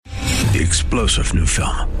The explosive new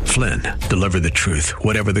film, Flynn, deliver the truth,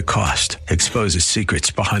 whatever the cost, exposes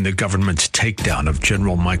secrets behind the government's takedown of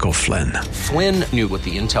General Michael Flynn. Flynn knew what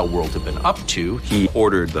the intel world had been up to. He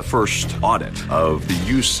ordered the first audit of the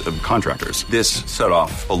use of contractors. This set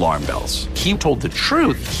off alarm bells. He told the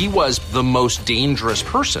truth. He was the most dangerous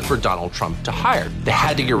person for Donald Trump to hire. They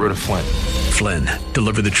had to get rid of Flynn. Flynn,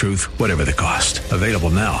 deliver the truth, whatever the cost. Available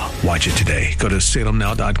now. Watch it today. Go to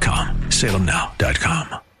salemnow.com.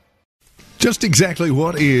 salemnow.com. Just exactly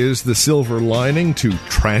what is the silver lining to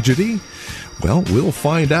tragedy? Well, we'll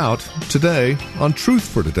find out today on Truth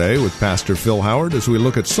for Today with Pastor Phil Howard as we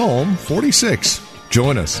look at Psalm 46.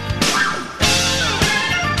 Join us.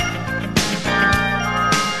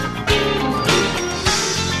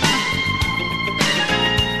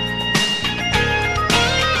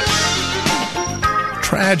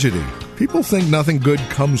 Tragedy. People think nothing good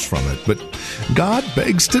comes from it, but God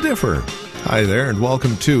begs to differ. Hi there, and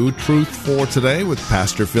welcome to Truth for Today with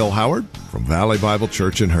Pastor Phil Howard from Valley Bible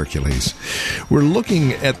Church in Hercules. We're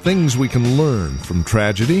looking at things we can learn from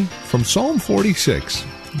tragedy from Psalm 46.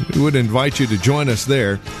 We would invite you to join us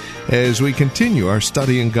there as we continue our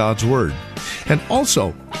study in God's Word. And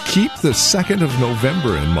also, keep the 2nd of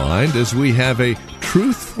November in mind as we have a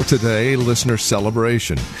Truth for Today listener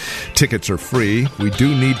celebration. Tickets are free. We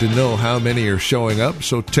do need to know how many are showing up,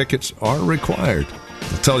 so tickets are required.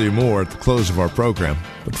 I'll tell you more at the close of our program.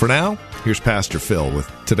 But for now, here's Pastor Phil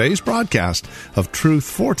with today's broadcast of Truth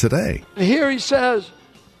for Today. Here he says,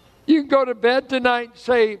 you can go to bed tonight and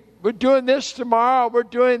say, we're doing this tomorrow, we're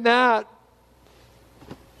doing that.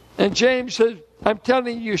 And James says, I'm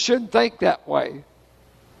telling you, you shouldn't think that way.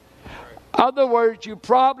 Other words, you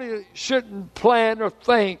probably shouldn't plan or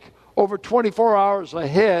think over 24 hours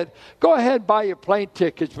ahead. Go ahead and buy your plane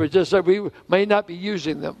tickets, but just that we may not be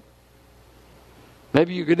using them.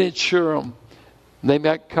 Maybe you can insure them. They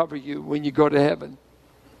might cover you when you go to heaven.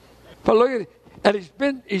 But look at it.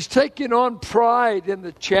 And he's taking on pride in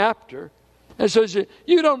the chapter. And says,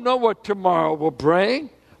 you don't know what tomorrow will bring.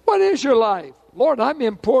 What is your life? Lord, I'm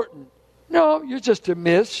important. No, you're just a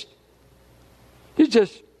mist. You're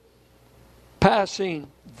just passing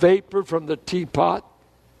vapor from the teapot.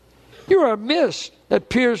 You're a mist that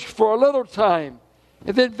appears for a little time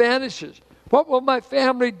and then vanishes. What will my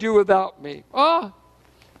family do without me?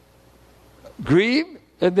 Grieve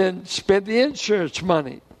and then spend the insurance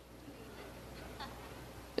money.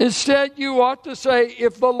 Instead, you ought to say,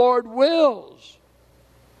 if the Lord wills,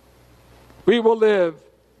 we will live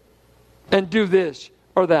and do this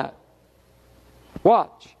or that.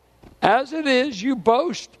 Watch. As it is, you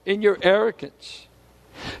boast in your arrogance.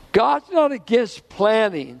 God's not against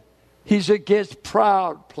planning. He's against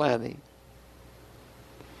proud planning.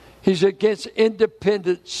 He's against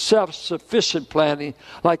independent, self-sufficient planning,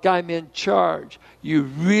 like I'm in charge. You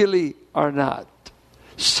really are not.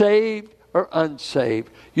 Saved or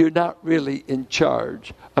unsaved, you're not really in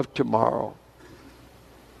charge of tomorrow.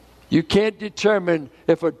 You can't determine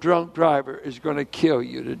if a drunk driver is going to kill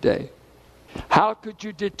you today. How could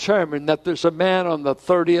you determine that there's a man on the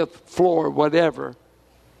 30th floor, whatever,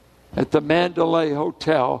 at the Mandalay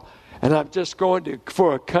Hotel, and I'm just going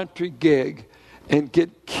for a country gig and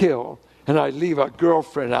get killed, and I leave a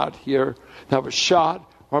girlfriend out here that was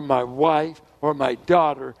shot, or my wife, or my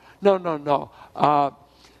daughter? No.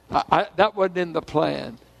 That wasn't in the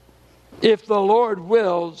plan. If the Lord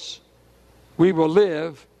wills, we will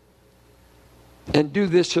live and do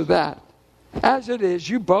this or that. As it is,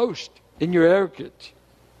 you boast in your arrogance.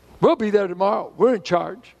 We'll be there tomorrow. We're in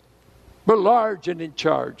charge. We're large and in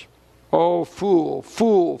charge. Oh, fool,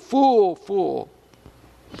 fool, fool, fool.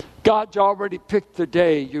 God's already picked the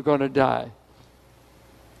day you're going to die.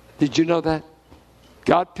 Did you know that?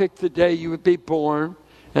 God picked the day you would be born.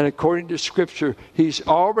 And according to Scripture, He's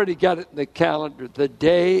already got it in the calendar, the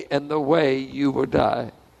day and the way you will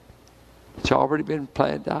die. It's already been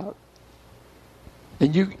planned out.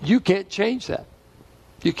 And you can't change that.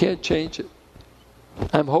 You can't change it.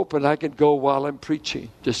 I'm hoping I can go while I'm preaching.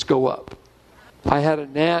 Just go up. I had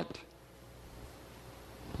an aunt.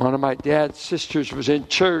 One of my dad's sisters was in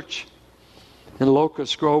church in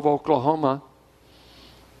Locust Grove, Oklahoma,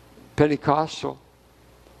 Pentecostal.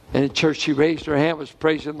 And in church, she raised her hand, was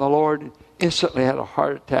praising the Lord, and instantly had a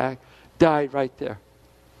heart attack, died right there.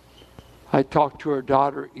 I talked to her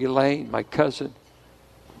daughter, Elaine, my cousin.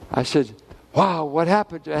 I said, wow, what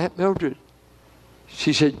happened to Aunt Mildred?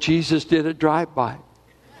 She said, Jesus did a drive-by.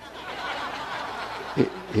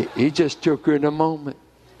 He just took her in a moment.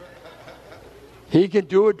 He can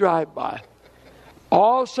do a drive-by.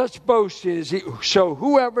 All such boasting is so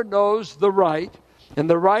whoever knows the right, and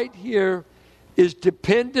the right here is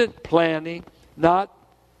dependent planning, not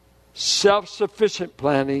self-sufficient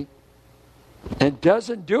planning and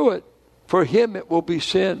doesn't do it, for him it will be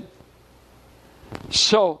sin.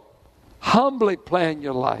 So, humbly plan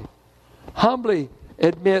your life. Humbly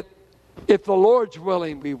admit, if the Lord's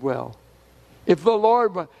willing, we will. If the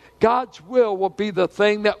Lord, God's will be the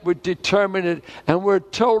thing that would determine it, and we're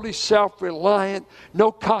totally self-reliant,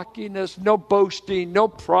 no cockiness, no boasting, no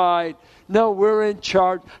pride. No, we're in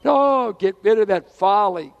charge. No, get rid of that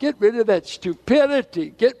folly. Get rid of that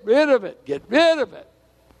stupidity. Get rid of it. Get rid of it.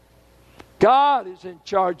 God is in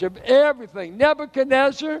charge of everything.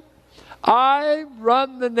 Nebuchadnezzar, I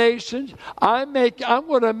run the nations. I'm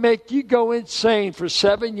going to make you go insane for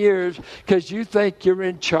 7 years because you think you're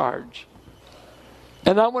in charge.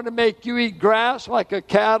 And I'm going to make you eat grass like a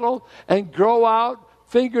cattle and grow out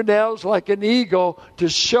fingernails like an eagle to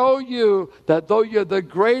show you that though you're the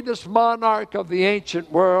greatest monarch of the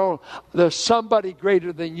ancient world, there's somebody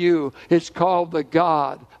greater than you. It's called the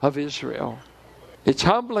God of Israel. It's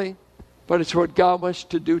humbling, but it's what God wants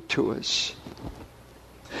to do to us.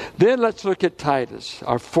 Then let's look at Titus,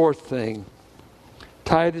 our fourth thing.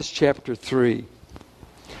 Titus chapter 3.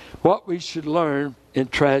 What we should learn in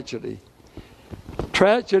tragedy.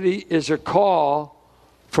 Tragedy is a call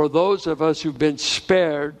for those of us who've been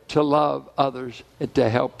spared to love others and to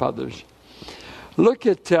help others. Look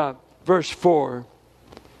at verse 4.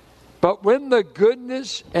 But when the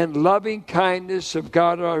goodness and loving kindness of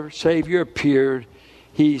God our Savior appeared,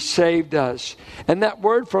 he saved us. And that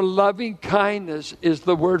word for loving kindness is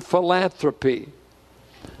the word philanthropy.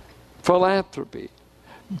 Philanthropy.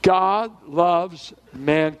 God loves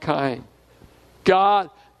mankind. God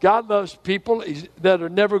loves people that are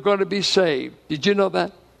never going to be saved. Did you know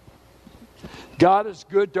that? God is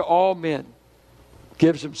good to all men.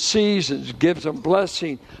 Gives them seasons, gives them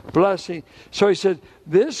blessing. So he said,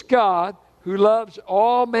 this God who loves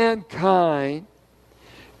all mankind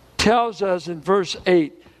tells us in verse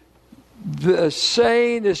 8, the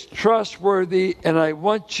saying is trustworthy, and I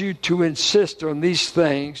want you to insist on these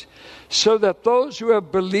things so that those who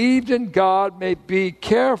have believed in God may be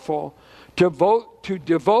careful to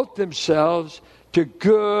devote themselves to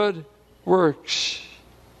good works.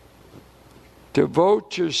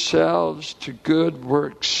 Devote yourselves to good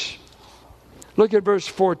works. Look at verse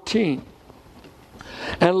 14.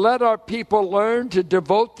 And let our people learn to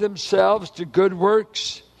devote themselves to good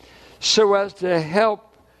works so as to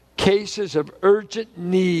help cases of urgent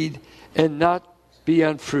need and not be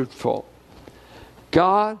unfruitful.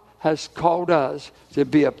 God has called us to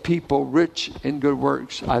be a people rich in good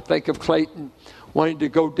works. I think of Clayton wanting to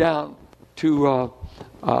go down to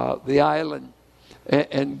the island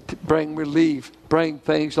and bring relief, bring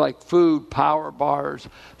things like food, power bars,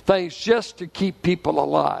 things just to keep people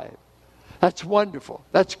alive. That's wonderful.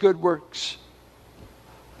 That's good works.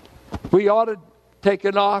 We ought to take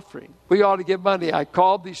an offering. We ought to give money. I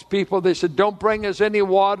called these people. They said, don't bring us any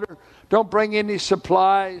water. Don't bring any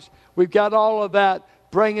supplies. We've got all of that.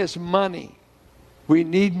 Bring us money. We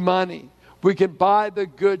need money. We can buy the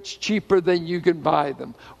goods cheaper than you can buy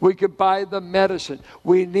them. We could buy the medicine.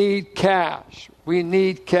 We need cash. We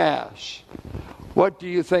need cash. What do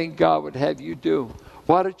you think God would have you do?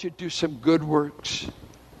 Why don't you do some good works?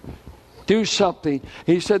 Do something.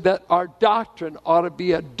 He said that our doctrine ought to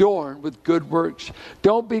be adorned with good works.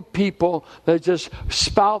 Don't be people that just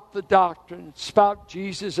spout the doctrine, spout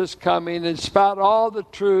Jesus is coming, and spout all the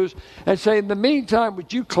truths, and say, in the meantime,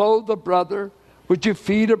 would you clothe a brother? Would you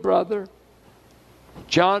feed a brother?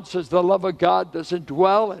 John says the love of God doesn't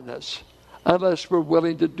dwell in us unless we're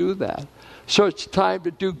willing to do that. So it's time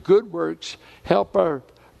to do good works, help our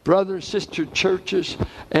brother and sister churches,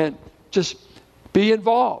 and just be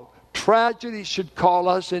involved. Tragedy should call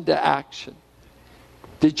us into action.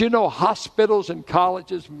 Did you know hospitals and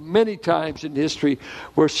colleges many times in history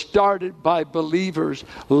were started by believers,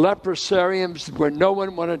 leprosariums where no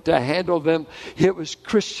one wanted to handle them? It was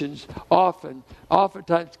Christians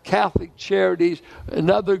oftentimes Catholic charities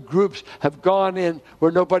and other groups have gone in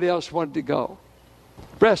where nobody else wanted to go.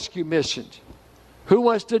 Rescue missions. Who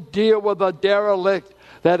wants to deal with a derelict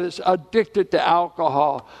that is addicted to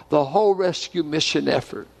alcohol? The whole rescue mission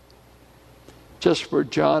effort. Just where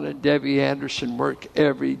John and Debbie Anderson work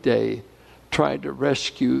every day trying to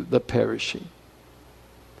rescue the perishing.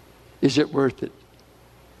 Is it worth it?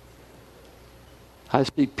 I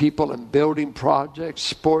see people in building projects,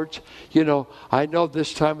 sports. You know, I know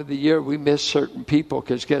this time of the year we miss certain people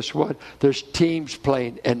because guess what? There's teams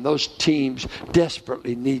playing and those teams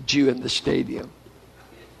desperately need you in the stadium.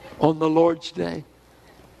 On the Lord's Day,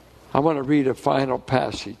 I want to read a final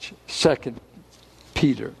passage, 2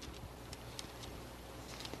 Peter.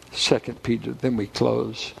 2 Peter, then we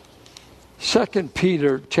close. 2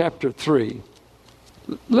 Peter chapter 3.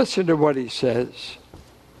 Listen to what he says.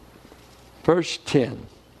 Verse 10.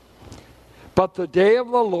 But the day of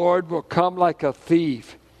the Lord will come like a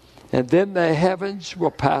thief, and then the heavens will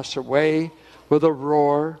pass away with a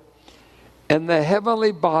roar, and the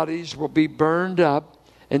heavenly bodies will be burned up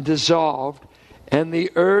and dissolved, and the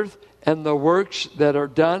earth and the works that are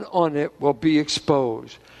done on it will be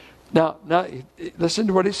exposed. Now, listen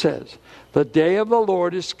to what he says. The day of the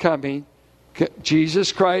Lord is coming.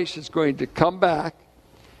 Jesus Christ is going to come back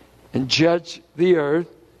and judge the earth.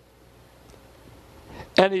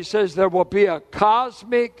 And he says there will be a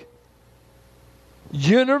cosmic,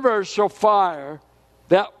 universal fire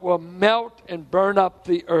that will melt and burn up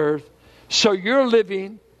the earth. So you're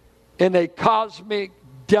living in a cosmic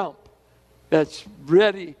dump that's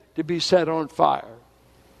ready to be set on fire.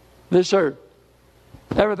 This earth,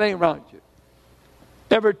 everything around you,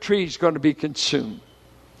 every tree is going to be consumed.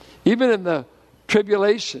 Even in the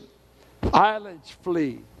tribulation, islands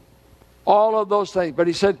flee. All of those things. But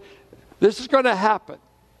he said, this is going to happen.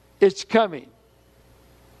 It's coming.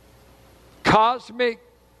 Cosmic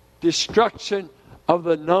destruction of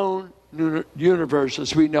the known universe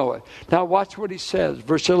as we know it. Now watch what he says.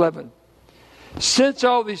 Verse 11. Since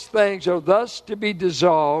all these things are thus to be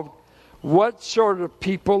dissolved, what sort of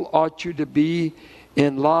people ought you to be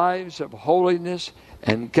in lives of holiness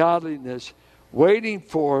and godliness, waiting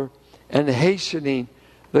for and hastening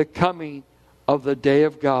the coming of the day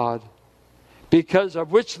of God, because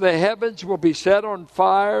of which the heavens will be set on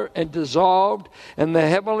fire and dissolved, and the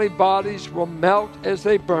heavenly bodies will melt as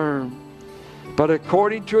they burn. But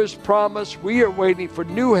according to his promise, we are waiting for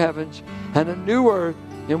new heavens and a new earth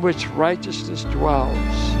in which righteousness dwells.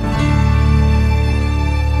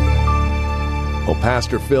 Well,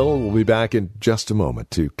 Pastor Phil will be back in just a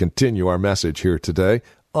moment to continue our message here today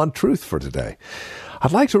on Truth for Today.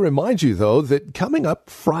 I'd like to remind you, though, that coming up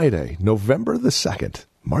Friday, November the 2nd,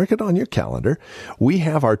 mark it on your calendar, we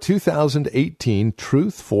have our 2018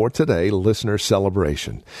 Truth for Today listener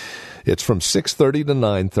celebration. It's from 6:30 to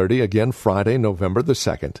 9:30, again Friday, November the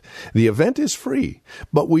 2nd. The event is free,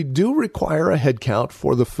 but we do require a head count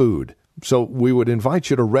for the food. So we would invite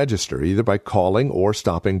you to register either by calling or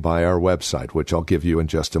stopping by our website, which I'll give you in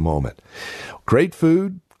just a moment. Great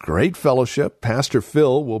food, great fellowship. Pastor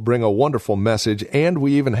Phil will bring a wonderful message, and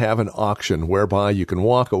we even have an auction whereby you can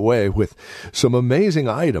walk away with some amazing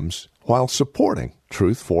items while supporting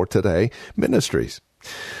Truth for Today Ministries.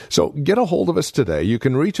 So get a hold of us today. You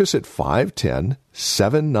can reach us at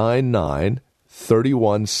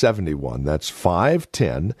 510-799-3171. That's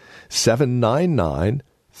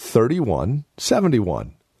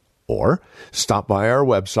 510-799-3171. Or stop by our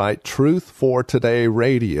website,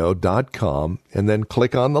 truthfortodayradio.com, and then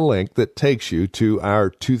click on the link that takes you to our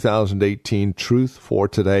 2018 Truth for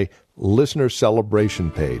Today Listener Celebration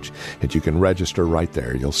page. And you can register right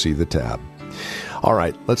there. You'll see the tab. All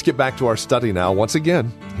right, let's get back to our study now. Once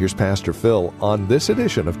again, here's Pastor Phil on this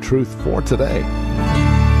edition of Truth for Today.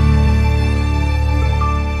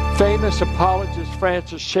 Famous apologist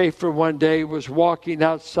Francis Schaeffer one day was walking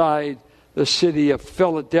outside the city of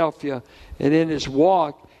Philadelphia, and in his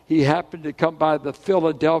walk, he happened to come by the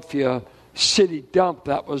Philadelphia city dump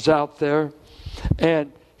that was out there.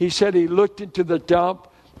 And he said he looked into the dump,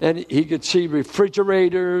 and he could see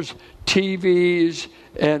refrigerators, TVs,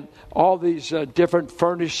 and all these different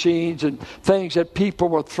furnishings and things that people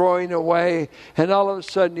were throwing away. And all of a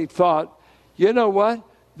sudden he thought, you know what?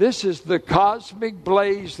 This is the cosmic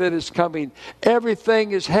blaze that is coming.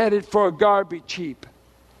 Everything is headed for a garbage heap.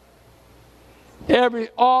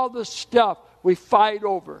 All the stuff we fight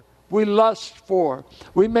over, we lust for,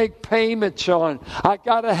 we make payments on. I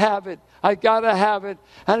got to have it. I got to have it.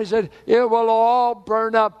 And he said, it will all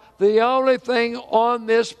burn up. The only thing on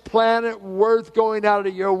this planet worth going out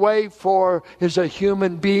of your way for is a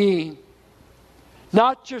human being.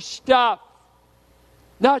 Not your stuff.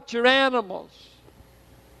 Not your animals.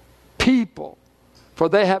 People. For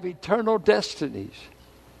they have eternal destinies.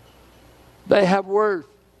 They have worth.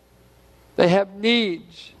 They have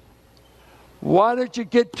needs. Why don't you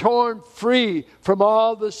get torn free from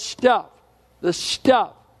all the stuff that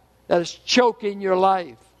is choking your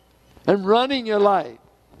life and running your life?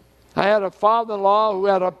 I had a father-in-law who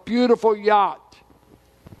had a beautiful yacht,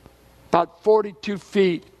 about 42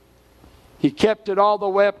 feet. He kept it all the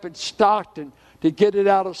way up in Stockton to get it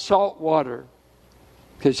out of salt water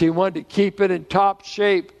because he wanted to keep it in top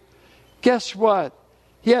shape. Guess what?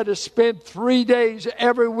 He had to spend 3 days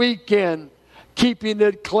every weekend keeping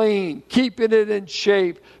it clean, keeping it in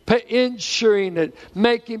shape, insuring it,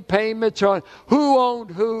 making payments on who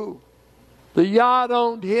owned who. The yacht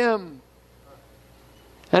owned him.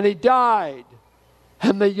 And he died.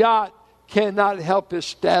 And the yacht cannot help his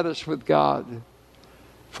status with God,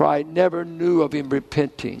 for I never knew of him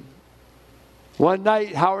repenting. One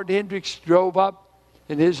night, Howard Hendricks drove up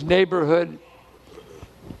in his neighborhood,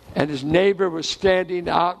 and his neighbor was standing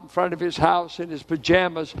out in front of his house in his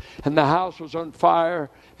pajamas, and the house was on fire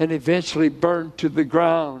and eventually burned to the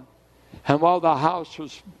ground. And while the house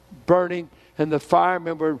was burning and the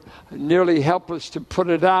firemen were nearly helpless to put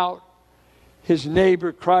it out, his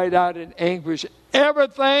neighbor cried out in anguish,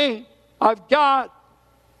 "Everything I've got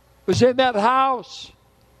was in that house.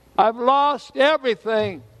 I've lost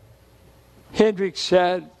everything." Hendricks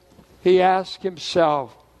said, he asked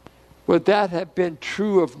himself, would that have been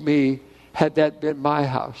true of me had that been my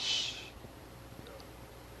house?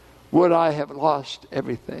 Would I have lost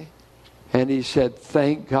everything? And he said,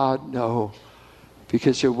 thank God, no,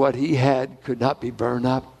 because of what he had could not be burned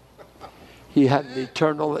up. He had an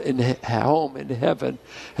eternal home in heaven,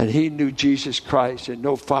 and he knew Jesus Christ, and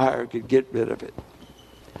no fire could get rid of it.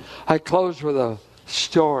 I close with a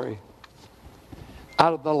story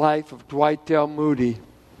out of the life of Dwight Del Moody.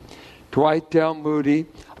 Dwight Del Moody,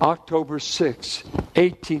 October 6,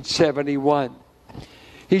 1871.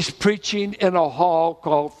 He's preaching in a hall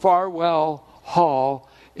called Farwell Hall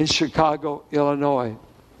in Chicago, Illinois.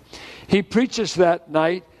 He preaches that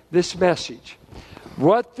night this message: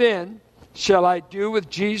 what then shall I do with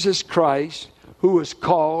Jesus Christ, who is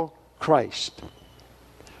called Christ?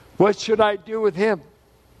 What should I do with him?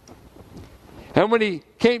 And when he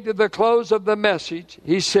came to the close of the message,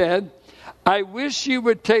 he said, I wish you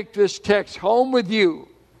would take this text home with you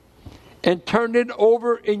and turn it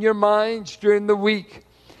over in your minds during the week.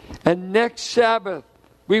 And next Sabbath,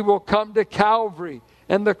 we will come to Calvary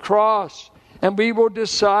and the cross, and we will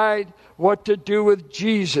decide what to do with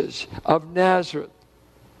Jesus of Nazareth.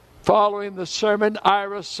 Following the sermon,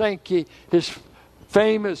 Ira Sankey, his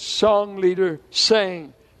famous song leader,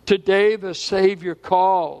 sang, today the Savior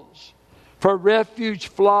calls, for refuge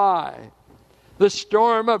fly. The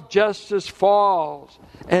storm of justice falls,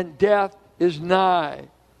 and death is nigh.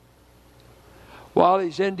 While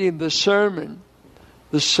he's ending the sermon,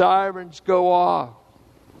 the sirens go off.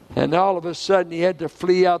 And all of a sudden, he had to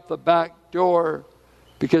flee out the back door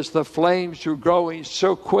because the flames were growing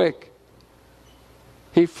so quick.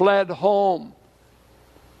 He fled home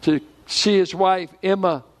to see his wife,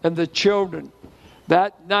 Emma, and the children.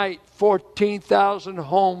 That night, 14,000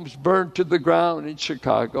 homes burned to the ground in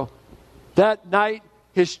Chicago. That night,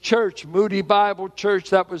 his church, Moody Bible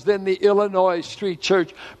Church, that was then the Illinois Street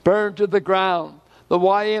Church, burned to the ground. The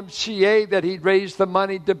YMCA that he'd raised the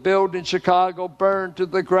money to build in Chicago burned to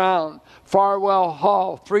the ground. Farwell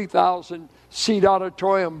Hall, 3,000-seat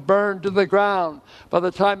auditorium, burned to the ground. By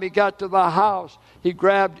the time he got to the house, he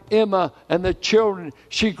grabbed Emma and the children.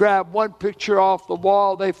 She grabbed one picture off the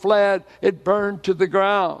wall. They fled. It burned to the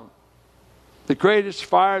ground. The greatest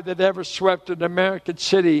fire that ever swept an American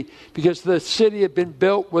city, because the city had been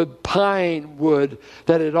built with pine wood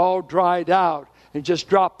that had all dried out, and just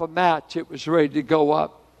drop a match, it was ready to go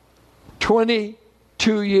up.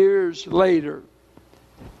 22 years later,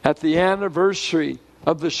 at the anniversary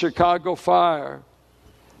of the Chicago fire,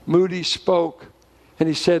 Moody spoke, and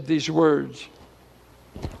he said these words: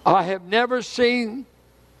 I have never seen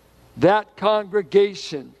that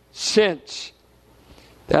congregation since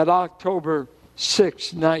that October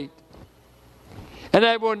 6th night. And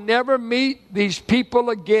I will never meet these people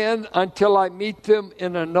again until I meet them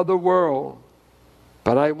in another world.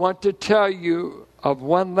 But I want to tell you of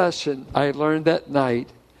one lesson I learned that night,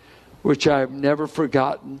 which I've never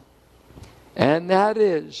forgotten. And that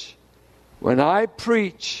is, when I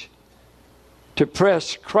preach to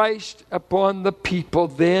press Christ upon the people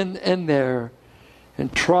then and there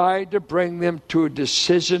and try to bring them to a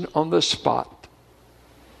decision on the spot,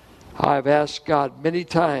 I've asked God many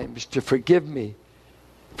times to forgive me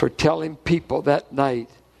for telling people that night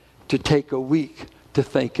to take a week to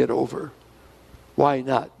think it over. Why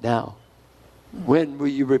not now? When will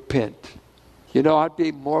you repent? You know, I'd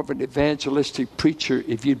be more of an evangelistic preacher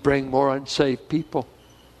if you'd bring more unsaved people.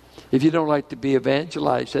 If you don't like to be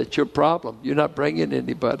evangelized, that's your problem. You're not bringing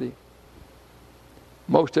anybody.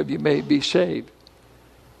 Most of you may be saved.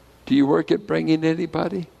 Do you work at bringing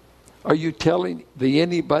anybody? Are you telling the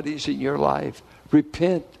anybody's in your life,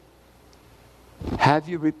 repent? Have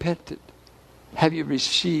you repented? Have you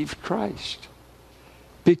received Christ?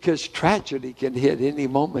 Because tragedy can hit any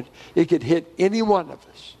moment. It could hit any one of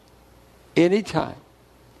us, anytime.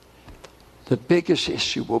 The biggest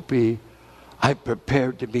issue will be, I'm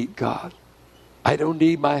prepared to meet God. I don't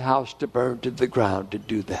need my house to burn to the ground to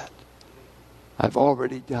do that. I've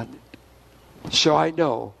already done it. So I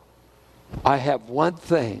know I have one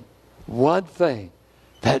thing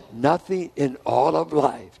that nothing in all of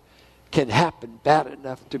life can happen bad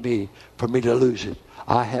enough to me for me to lose it.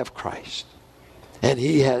 I have Christ, and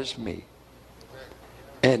He has me.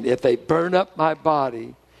 And if they burn up my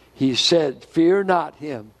body, He said, fear not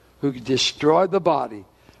him who can destroy the body,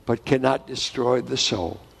 but cannot destroy the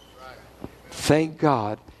soul. Thank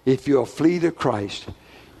God, if you'll flee to Christ,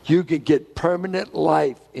 you can get permanent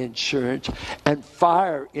life insurance and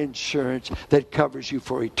fire insurance that covers you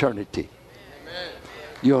for eternity. Amen.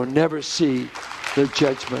 You'll never see the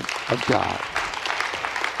judgment of God.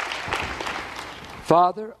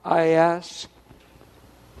 Father, I ask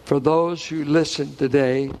for those who listen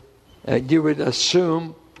today, and you would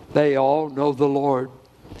assume they all know the Lord.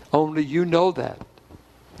 Only you know that.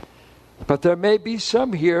 But there may be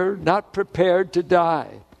some here not prepared to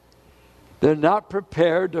die. They're not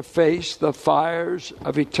prepared to face the fires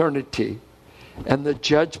of eternity and the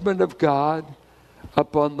judgment of God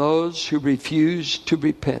upon those who refuse to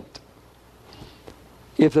repent.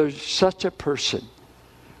 If there's such a person,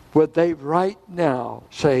 would they right now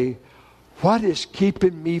say, what is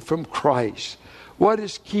keeping me from Christ? What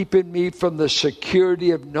is keeping me from the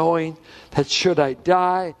security of knowing that should I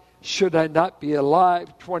die, should I not be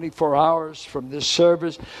alive 24 hours from this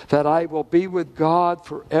service, that I will be with God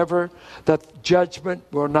forever, that judgment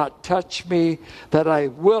will not touch me, that I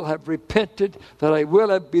will have repented, that I will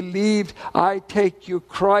have believed. I take you,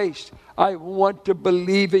 Christ. I want to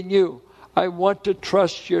believe in you. I want to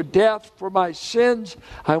trust your death for my sins.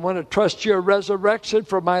 I want to trust your resurrection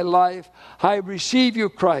for my life. I receive you,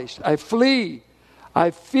 Christ. I flee.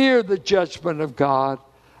 I fear the judgment of God.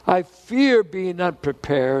 I fear being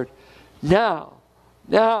unprepared. Now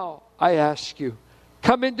I ask you,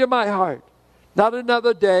 come into my heart. Not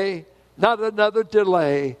another day, not another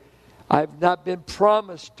delay. I've not been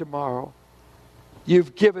promised tomorrow.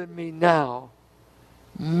 You've given me now.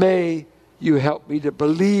 May you help me to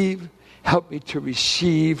believe, help me to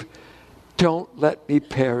receive. Don't let me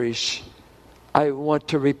perish. I want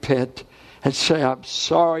to repent and say, I'm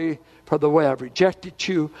sorry for the way I've rejected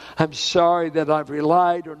you. I'm sorry that I've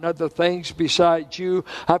relied on other things besides you.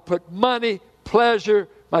 I put money, pleasure,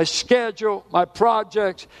 my schedule, my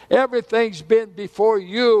projects, everything's been before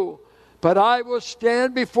you. But I will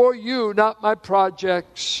stand before you, not my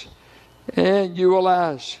projects. And you will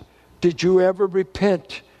ask, did you ever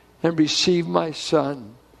repent and receive my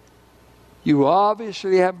son? You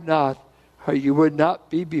obviously have not, or you would not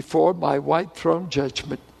be before my white throne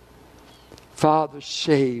judgment. Father,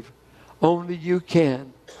 save. Only you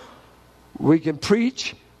can. We can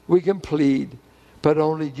preach, we can plead, but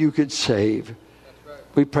only you can save. Right.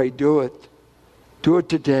 We pray, do it. Do it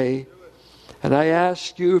today. And I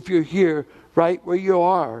ask you, if you're here, right where you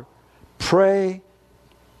are, pray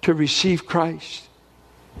to receive Christ.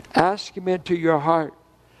 Ask Him into your heart.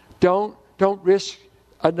 Don't risk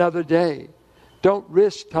another day. Don't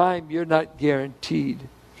risk time you're not guaranteed.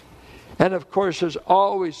 And of course, there's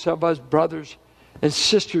always some of us brothers and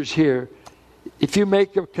sisters here. If you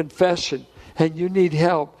make a confession and you need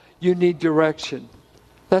help, you need direction,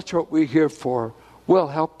 that's what we're here for. We'll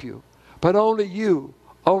help you. But only you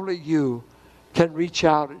can reach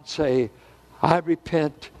out and say, I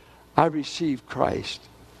repent, I receive Christ.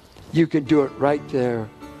 You can do it right there.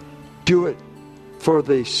 Do it for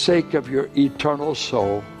the sake of your eternal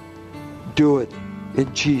soul. Do it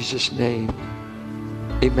in Jesus' name.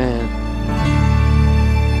 Amen.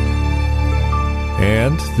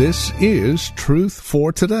 And this is Truth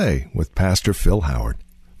for Today with Pastor Phil Howard,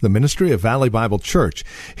 the ministry of Valley Bible Church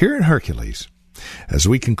here in Hercules. As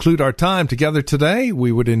we conclude our time together today,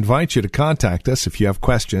 we would invite you to contact us if you have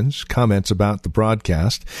questions, comments about the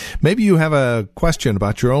broadcast. Maybe you have a question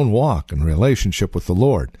about your own walk and relationship with the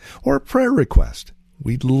Lord, or a prayer request.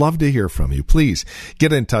 We'd love to hear from you. Please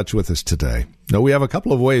get in touch with us today. Now, we have a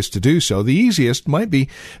couple of ways to do so. The easiest might be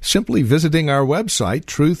simply visiting our website,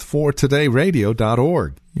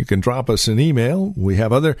 truthfortodayradio.org. You can drop us an email. We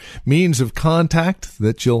have other means of contact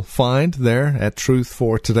that you'll find there at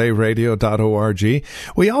truthfortodayradio.org.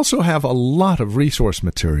 We also have a lot of resource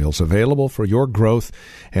materials available for your growth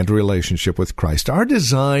and relationship with Christ. Our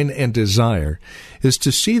design and desire is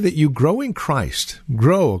to see that you grow in Christ,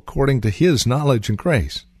 grow according to His knowledge and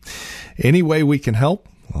grace. Any way we can help,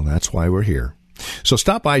 well, that's why we're here. So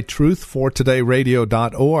stop by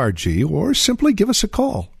truthfortodayradio.org or simply give us a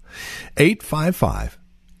call.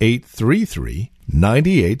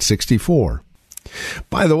 855-833-9864.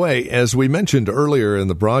 By the way, as we mentioned earlier in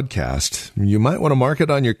the broadcast, you might want to mark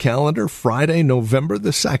it on your calendar, Friday, November the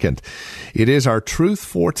 2nd. It is our Truth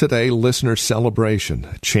for Today listener celebration,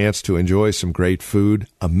 a chance to enjoy some great food,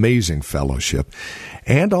 amazing fellowship,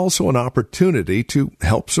 and also an opportunity to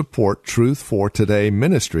help support Truth for Today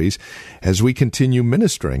ministries as we continue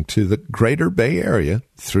ministering to the greater Bay Area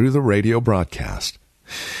through the radio broadcast.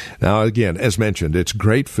 Now, again, as mentioned, it's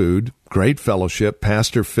great food, great fellowship.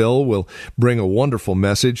 Pastor Phil will bring a wonderful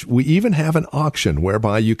message. We even have an auction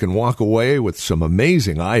whereby you can walk away with some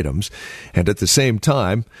amazing items and at the same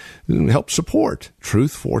time help support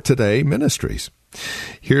Truth for Today ministries.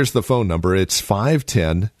 Here's the phone number. It's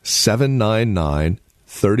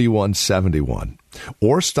 510-799-3171.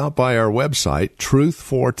 Or stop by our website,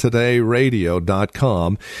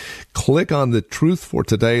 truthfortodayradio.com. Click on the Truth for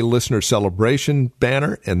Today Listener Celebration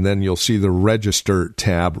banner, and then you'll see the Register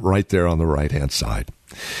tab right there on the right-hand side.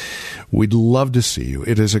 We'd love to see you.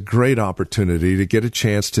 It is a great opportunity to get a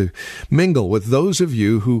chance to mingle with those of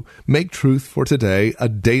you who make Truth for Today a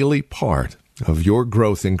daily part of your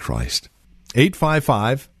growth in Christ.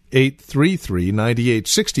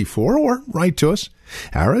 855-833-9864, or write to us.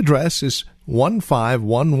 Our address is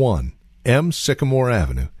 1511 M. Sycamore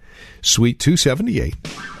Avenue, Suite 278,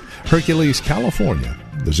 Hercules, California.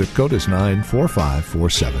 The zip code is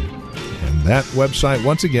 94547. And that website,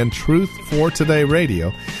 once again,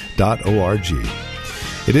 truthfortodayradio.org.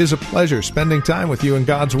 It is a pleasure spending time with you in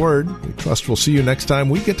God's Word. We trust we'll see you next time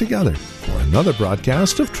we get together for another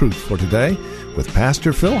broadcast of Truth for Today with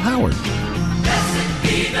Pastor Phil Howard. Blessed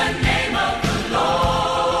be the name of the Lord.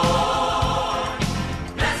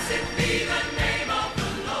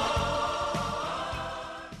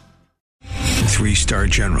 Three-star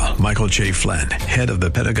General Michael J. Flynn, head of the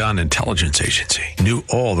Pentagon Intelligence Agency, knew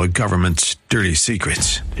all the government's dirty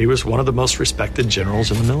secrets. He was one of the most respected generals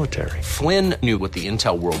in the military. Flynn knew what the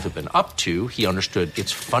intel world had been up to. He understood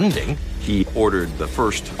its funding. He ordered the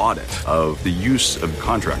first audit of the use of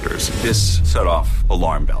contractors. This set off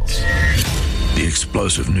alarm bells. The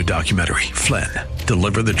explosive new documentary, Flynn,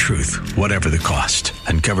 Deliver the Truth, Whatever the Cost,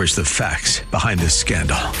 uncovers the facts behind this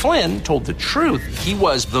scandal. Flynn told the truth. He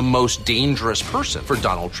was the most dangerous person for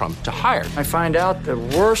Donald Trump to hire. I find out the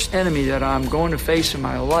worst enemy that I'm going to face in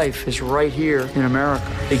my life is right here in America.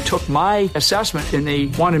 They took my assessment and they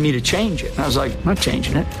wanted me to change it. And I was like, I'm not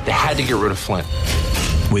changing it. They had to get rid of Flynn.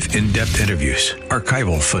 With in-depth interviews,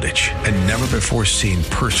 archival footage, and never-before-seen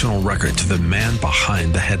personal records of the man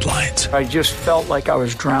behind the headlines. I just felt like I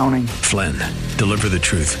was drowning. Flynn, Deliver the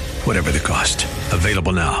Truth, Whatever the Cost.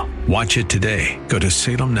 Available now. Watch it today. Go to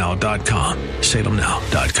salemnow.com.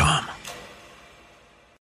 salemnow.com.